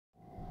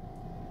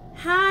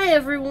Hi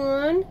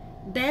everyone,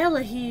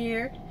 Bella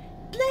here.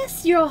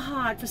 Bless your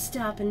heart for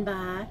stopping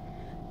by.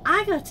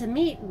 I got to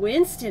meet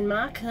Winston,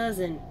 my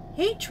cousin.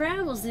 He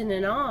travels in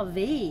an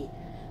RV.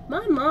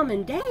 My mom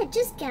and dad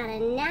just got a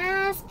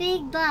nice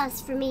big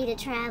bus for me to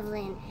travel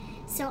in,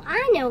 so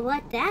I know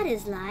what that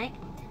is like.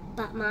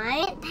 But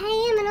my Aunt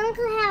Pam and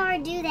Uncle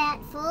Howard do that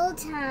full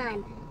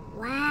time.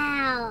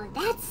 Wow,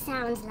 that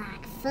sounds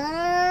like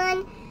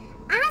fun.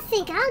 I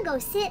think I'll go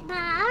sit by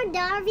our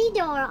RV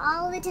door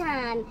all the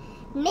time.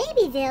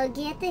 Maybe they'll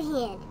get the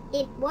hint.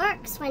 It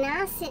works when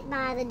I sit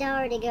by the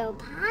door to go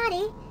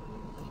potty.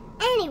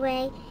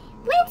 Anyway,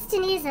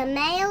 Winston is a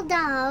male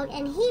dog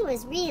and he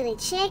was really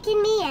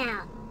checking me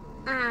out.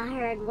 I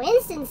heard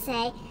Winston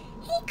say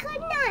he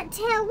could not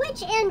tell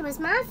which end was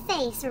my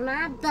face or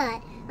my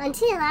butt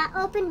until I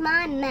opened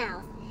my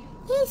mouth.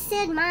 He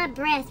said my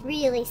breath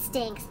really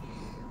stinks.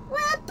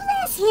 Well,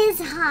 bless his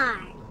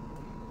heart.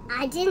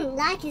 I didn't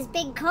like his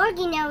big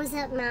corgi nose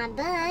up my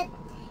butt.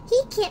 He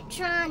kept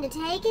trying to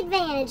take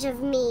advantage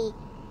of me.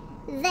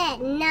 That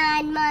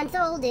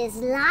 9-month-old is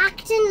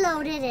locked and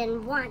loaded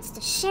and wants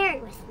to share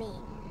it with me.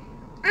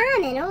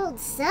 I'm an old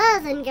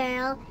Southern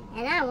girl,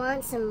 and I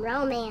want some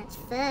romance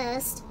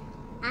first.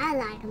 I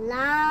like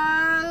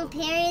long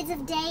periods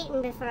of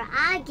dating before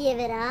I give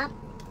it up.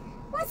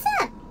 What's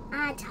up?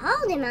 I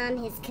told him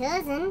I'm his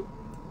cousin.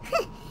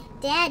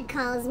 Dad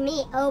calls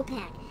me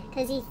OPEC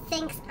because he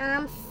thinks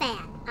I'm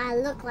fat. I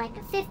look like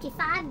a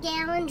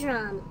 55-gallon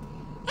drum.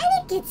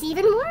 And it gets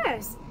even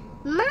worse.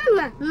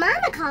 Mama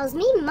calls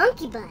me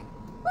Monkey Butt.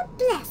 Well,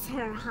 bless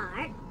her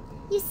heart.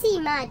 You see,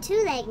 my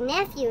two-legged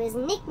nephew is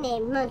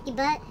nicknamed Monkey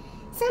Butt.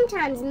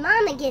 Sometimes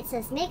Mama gets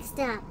us mixed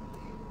up.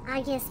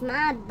 I guess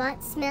my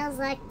butt smells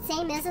like the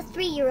same as a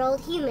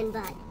 3-year-old human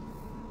butt.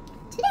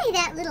 Today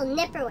that little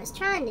nipper was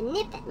trying to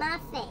nip at my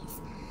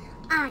face.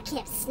 I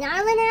kept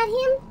snarling at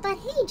him, but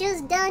he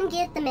just done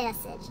get the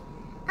message.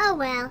 Oh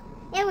well,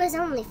 it was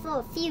only for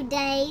a few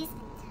days.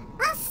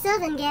 Us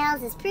Southern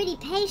gals is pretty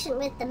patient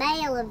with the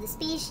male of the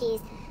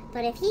species,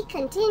 but if he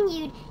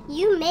continued,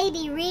 you may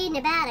be reading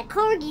about a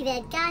corgi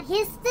that got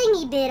his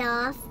thingy bit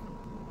off.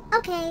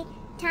 Okay,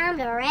 time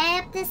to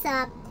wrap this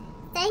up.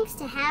 Thanks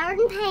to Howard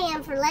and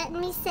Pam for letting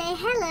me say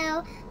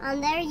hello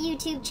on their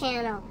YouTube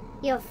channel.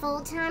 Your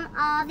full-time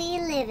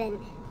RV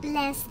living.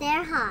 Bless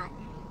their heart.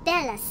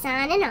 Bella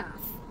signing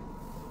off.